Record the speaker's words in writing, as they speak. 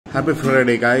Happy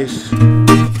Friday, guys.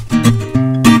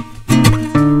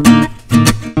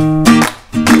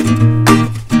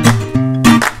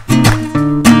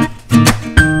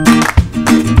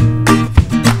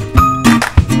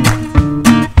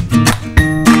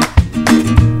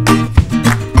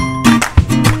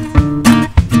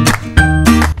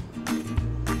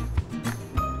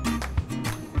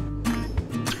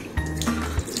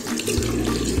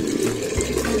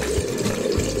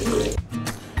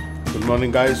 Good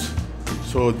morning, guys.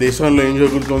 So దేశంలో ఏం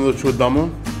జరుగుతుందో చూద్దాము.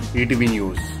 ETV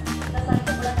news.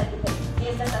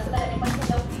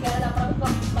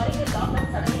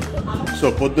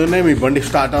 సో పొద్దున్నే మీ బండి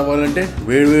స్టార్ట్ అవ్వాలంటే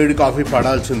వేడి కాఫీ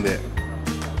పడాల్సిందే.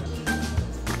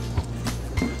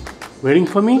 Waiting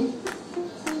for me?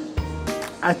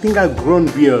 I think I've grown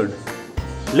beard.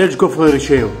 Let's go for a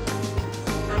shave.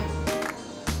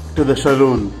 To the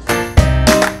saloon.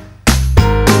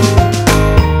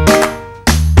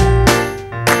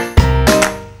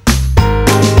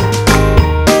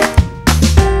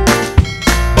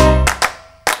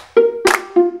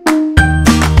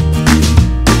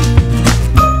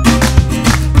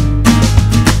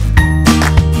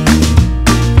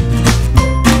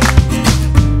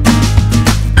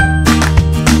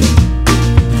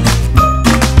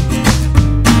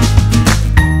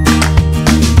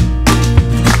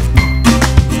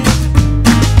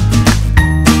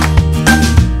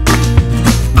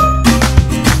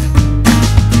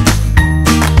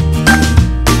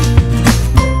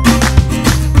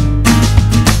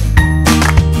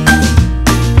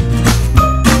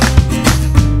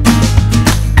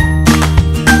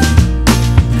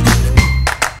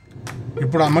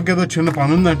 ఇప్పుడు అమ్మకి ఏదో చిన్న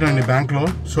పని ఉందంటండి బ్యాంక్లో.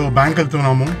 సో బ్యాంక్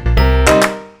వెళ్తున్నాము.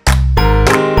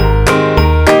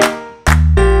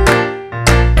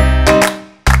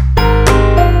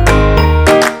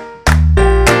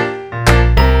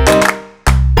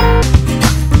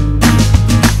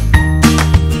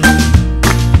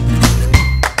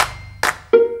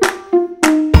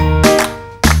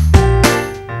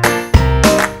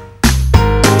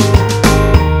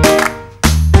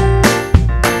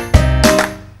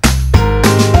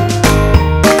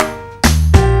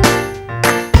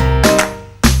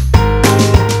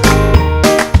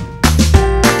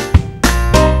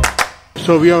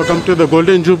 So we have come to the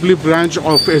Golden Jubilee branch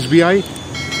of SBI.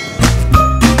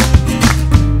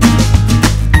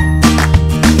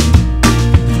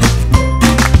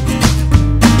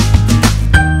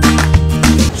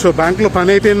 So bank lo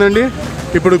pani ayipindandi.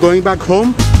 Ippudu going back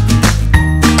home.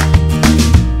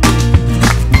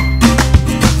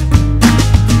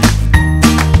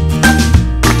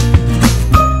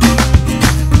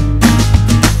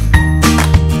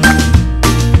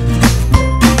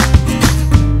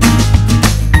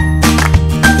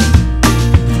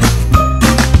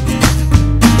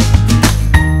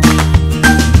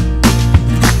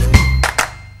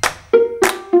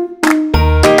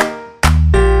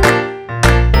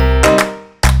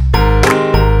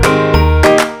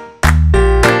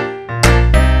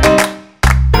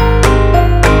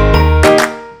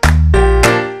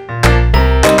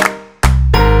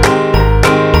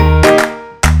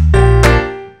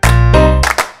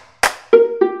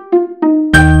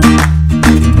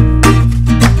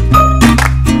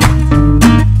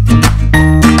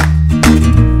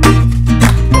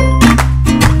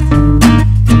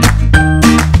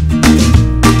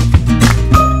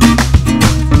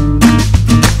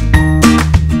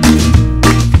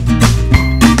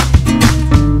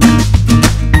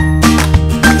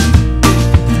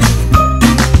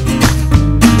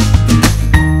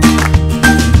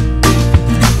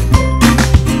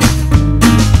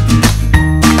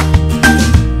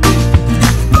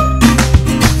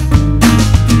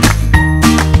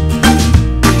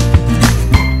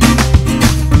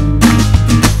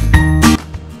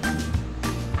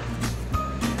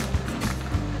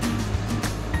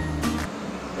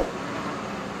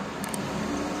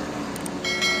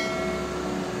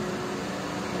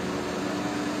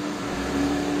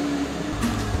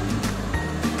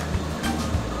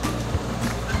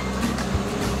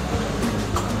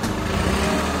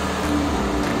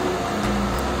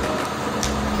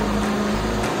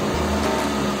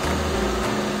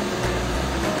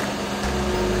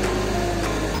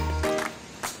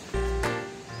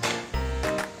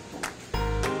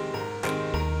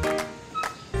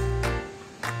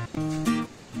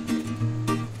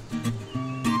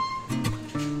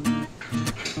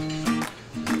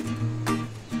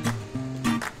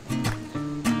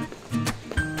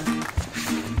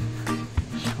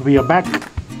 We are back.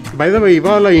 By the way,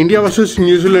 ఇవాళ India versus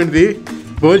New Zealand the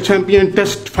world champion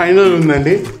test final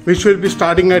ఉందండి, which will be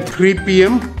starting at 3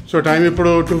 PM. So time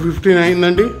ఇప్పుడు 2:15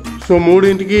 అయిందండి. So so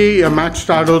 3ంటికి match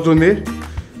start అవుతుంది.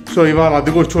 So ఇవాళ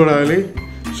అది కూడా చూడాలి.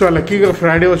 So లక్కీగా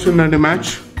ఫ్రైడే వస్తుందండి match.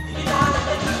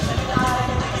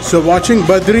 So watching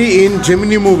Badri in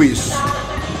Gemini movies.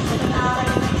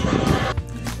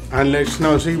 And let's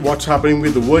now see what's happening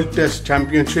with the World Test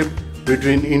Championship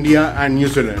between India and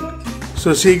New Zealand.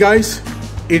 So see guys,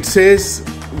 it says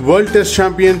World Test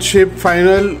Championship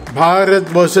final Bharat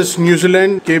versus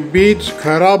New Zealand के बीच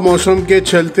खराब मौसम के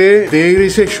चलते देरी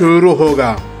से शुरू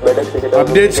होगा.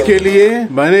 Updates के लिए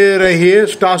बने रहिए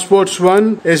स्टार स्पोर्ट्स 1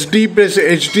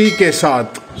 SD+HD के साथ.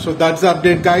 So that's the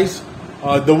update guys.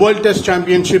 The World Test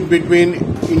Championship between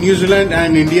New Zealand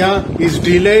and India is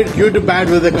delayed due to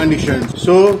bad weather conditions.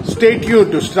 So stay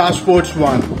tuned to Star Sports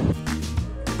 1.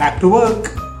 Back to work.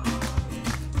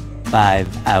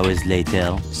 5 hours later.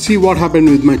 See what happened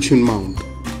with my chin mount.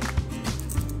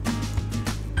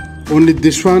 Only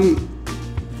this one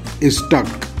is stuck.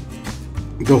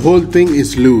 The whole thing is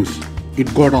loose.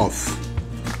 It got off.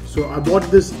 So I bought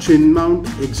this chin mount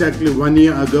exactly 1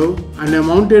 year ago, and I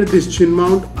mounted this chin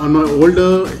mount on my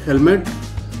older helmet,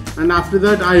 and after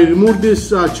that I removed this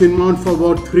chin mount for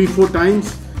about 3-4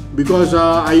 times because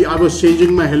I was changing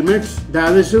my helmets. The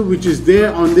adhesive which is there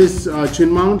on this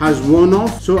chin mount has worn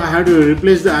off, so I had to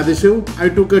replace the adhesive. I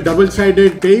took a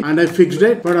double-sided tape and I fixed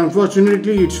it, but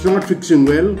unfortunately it's not fixing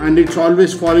well and it's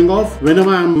always falling off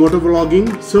whenever I'm motovlogging.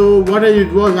 So what I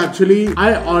did was actually I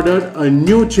ordered a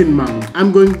new chin mount.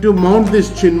 I'm going to mount this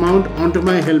chin mount onto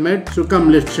my helmet, so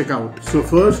come let's check out. So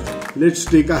first let's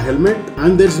take a helmet,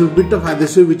 and there's a bit of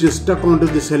adhesive which is stuck onto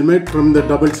this helmet from the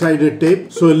double-sided tape.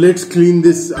 So let's clean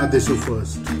this adhesive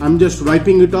first. I'm just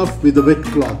wiping it off with a wet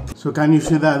cloth. So can you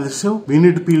see the adhesive? We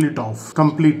need to peel it off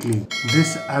completely.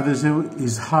 This adhesive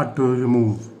is hard to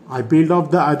remove. I peeled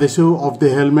off the adhesive of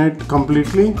the helmet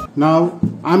completely. Now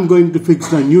I'm going to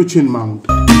fix the new chin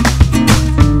mount.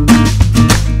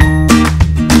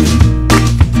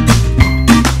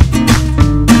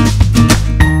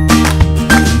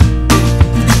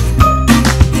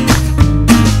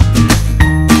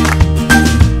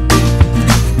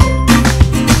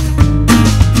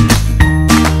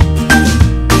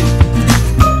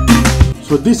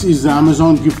 So this is the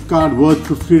Amazon gift card worth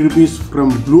 50 rupees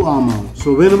from Blue Armor.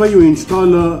 So whenever you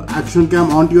install a action cam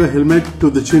onto your helmet to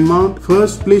the chin mount,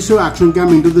 first place your action cam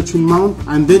into the chin mount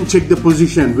and then check the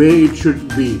position where it should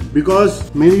be. Because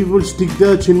many people stick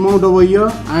the chin mount over here,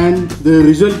 and the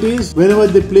result is whenever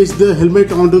they place the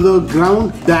helmet onto the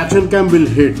ground, the action cam will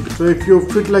hit. So if you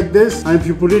fit like this and if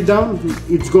you put it down,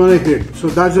 it's gonna hit.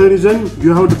 So that's the reason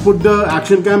you have to put the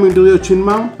action cam into your chin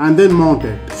mount and then mount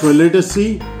it. So let us see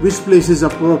which place is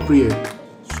appropriate.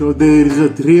 So there is a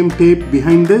 3M tape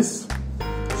behind this.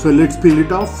 So let's peel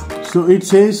it off. So it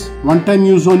says one time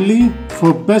use only.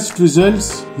 For best results,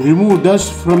 remove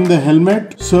dust from the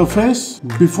helmet surface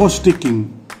before sticking.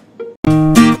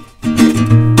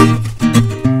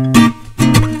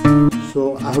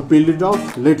 So I have peeled it off.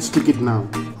 Let's stick it now.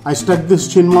 I stuck this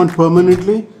chin mount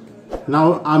permanently. Now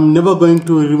I'm never going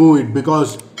to remove it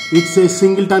because it says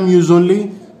single time use only,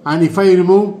 and if I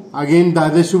remove again the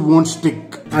adhesive won't stick.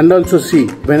 And also see,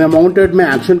 when I mounted my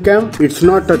action cam, it's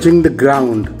not touching the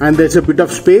ground and there's a bit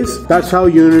of space. That's how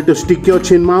you need to stick your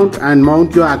chin mount and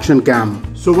mount your action cam.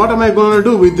 So what am I going to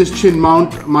do with this chin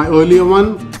mount, my earlier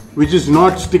one, which is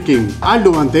not sticking? I'll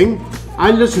do one thing.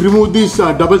 I'll just remove this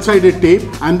double-sided tape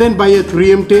and then buy a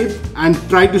 3M tape and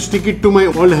try to stick it to my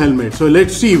old helmet. So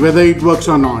let's see whether it works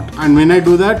or not. And when I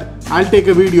do that, I'll take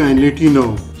a video and let you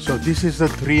know. So this is the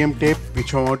 3M tape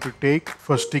which I want to take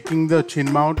for sticking the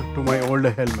chin mount to my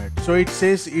older helmet. So it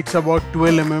says it's about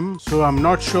 12 mm. So I'm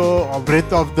not sure of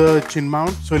breadth of the chin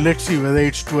mount. So let's see whether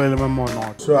it's 12 mm or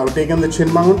not. So I've taken the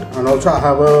chin mount and also I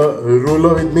have a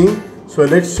ruler with me. So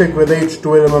let's check whether it's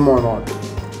 12 mm or not.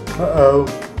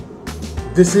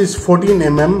 This is 14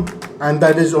 mm and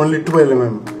that is only 12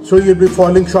 mm. So you'll be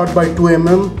falling short by 2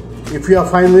 mm. If you are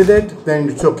fine with it, then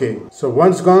it's okay. So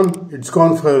once gone, it's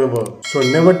gone forever. So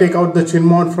never take out the chin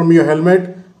mount from your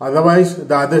helmet, otherwise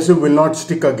the adhesive will not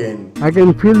stick again. I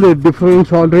can feel the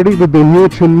difference already with the new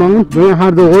chin mount. When I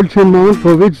had the old chin mount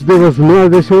for which there was no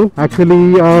adhesive,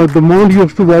 actually the mount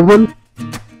used to wobble.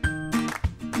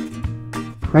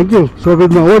 Thank you. So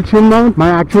with my old chin mount, my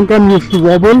action cam used to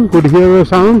wobble, could hear a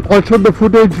sound. Also the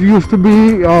footage used to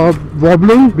be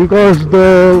wobbling because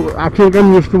the action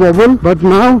cam used to wobble. But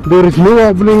now there is no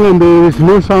wobbling and there is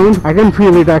no sound. I can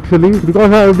feel it actually. Because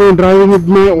I have been driving with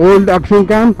my old action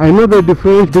cam, I know the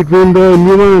difference between the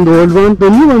new one and the old one. The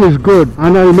new one is good,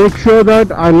 and I'll make sure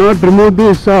that I'll not remove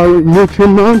this new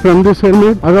chin mount from this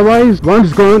helmet. Otherwise,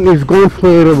 once gone, it's gone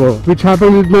forever. Which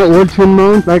happened with my old chin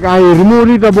mount. Like I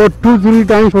removed it about 2-3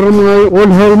 times times from my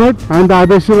old helmet and the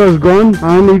adhesive was gone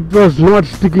and it was not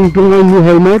sticking to my new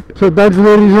helmet. So that's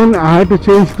the reason I had to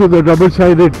change to the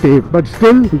double-sided tape. But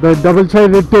still, the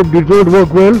double-sided tape did not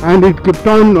work well and it kept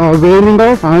on wearing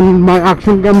off and my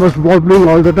action cam was wobbling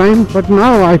all the time. But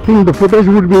now I think the footage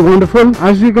would be wonderful.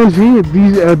 As you can see,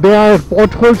 there are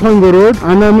potholes on the road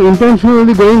and I'm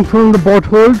intentionally going from the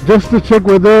pothole just to check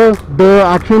whether the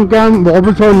action cam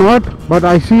wobbles or not. But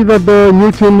I see that the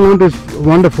new chain mount is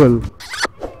wonderful.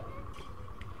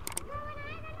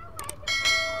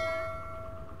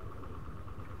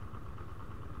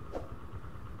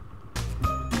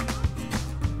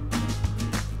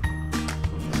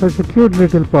 Such a cute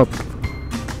little pup.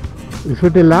 Is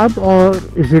it a lab or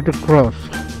is it a cross?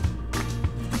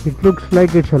 It looks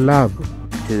like it's a lab.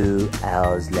 2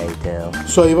 hours later.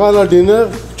 So ivala dinner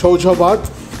chow chow bath.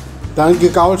 Daniki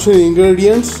kavalsina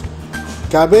ingredients: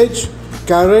 cabbage,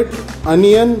 carrot,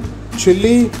 onion,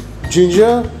 chili,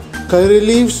 ginger, curry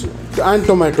leaves and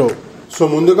tomato. So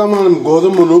ముందుగా మనం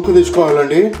గోధుమ నూకు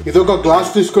తీసుకోవాలండి. ఇది ఒక glass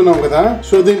తీసుకున్నాం కదా,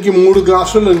 so దీనికి 3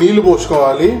 గ్లాసుల నీళ్లు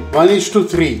పోసుకోవాలి.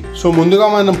 1:3. సో ముందుగా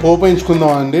మనం పోపు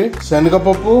వేయించుకుందాం అండి.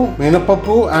 శనగపప్పు,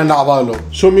 మినపప్పు అండ్ ఆవాలు.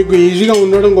 సో మీకు ఈజీగా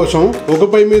ఉండడం కోసం ఒక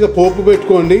పొయ్యి మీద పోపు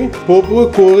పెట్టుకోండి. పోపు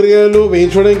కూరగాయలు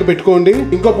వేయించడానికి పెట్టుకోండి.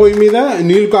 ఇంకో పొయ్యి మీద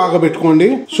నీళ్లు కాగబెట్టుకోండి.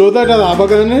 సో దట్ అది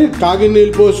అవగానే కాగిన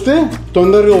నీళ్లు పోస్తే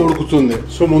తొందరగా ఉడుకుతుంది.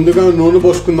 సో ముందుగా నూనె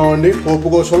పోసుకుందాం అండి పోపు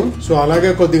కోసం. సో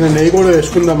అలాగే కొద్దిగా నెయ్యి కూడా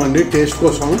వేసుకుందామండి టేస్ట్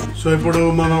కోసం. సో ఇప్పుడు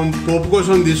మనం పోపు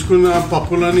కోసం తీసుకున్న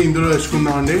పప్పులని ఇందులో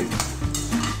వేసుకుందామండి,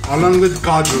 అలాంగ్ విత్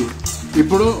కాజు.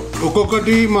 ఇప్పుడు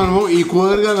ఒక్కొక్కటి మనం ఈ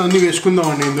కూరగాయలు అన్ని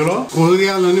వేసుకుందామండి. ఇందులో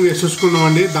కూరగాయలన్నీ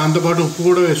వేసేసుకున్నామండి. దాంతోపాటు ఉప్పు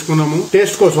కూడా వేసుకున్నాము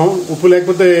టేస్ట్ కోసం. ఉప్పు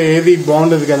లేకపోతే ఏది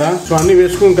బాగుండదు కదా. సో అన్ని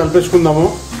వేసుకుని కలిపేసుకుందాము.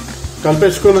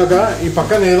 కలిపేసుకున్నాక ఈ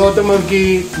పక్కన ఏదైతే మనకి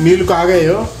నీళ్లు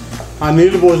కాగాయో ఆ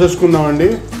నీళ్లు పోసేసుకుందామండి.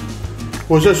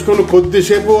 పోసేసుకుని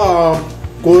కొద్దిసేపు ఆ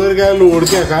కూరగాయలు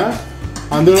ఉడికాక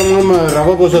అందులో మనం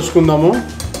రవ్వ పోసేసుకుందాము.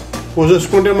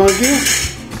 పోసేసుకుంటే మనకి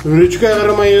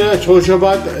రుచికరమైన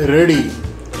చౌషబాత్ రెడీ.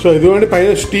 సో ఇదిగోండి పైన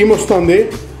స్టీమ్ వస్తుంది.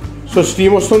 సో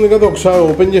స్టీమ్ వస్తుంది కదా, ఒకసారి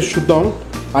ఓపెన్ చేసి చూద్దాం.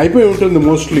 అయిపోయి ఉంటుంది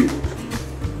mostly.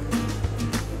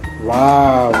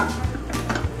 Wow,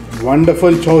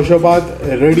 wonderful చౌషబాత్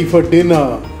ready for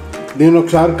dinner. దీన్ని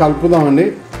ఒకసారి కలుపుదామండి.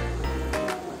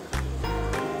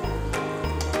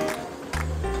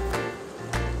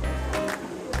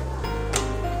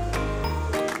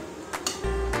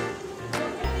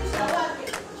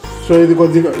 సో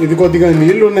ఇది కొద్దిగా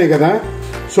నీళ్ళు ఉన్నాయి కదా,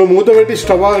 సో మూత పెట్టి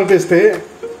స్టవ్ ఆపేస్తే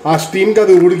ఆ స్టీమ్కి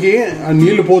అది ఉడికి ఆ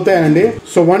నీళ్లు పోతాయండి.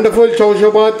 So wonderful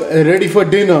చౌషబాత్ ready for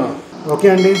dinner. Okay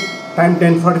అండి, టైం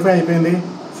 10:45 అయిపోయింది.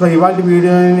 సో ఇవాళ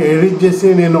వీడియోని ఎడిట్ చేసి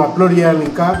నేను అప్లోడ్ చేయాలి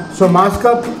ఇంకా. So mask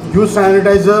up, use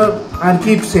sanitiser and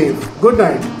keep safe. Good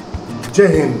night, జై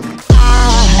Hind.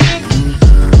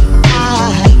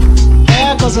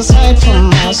 There goes a sight from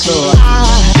my soul.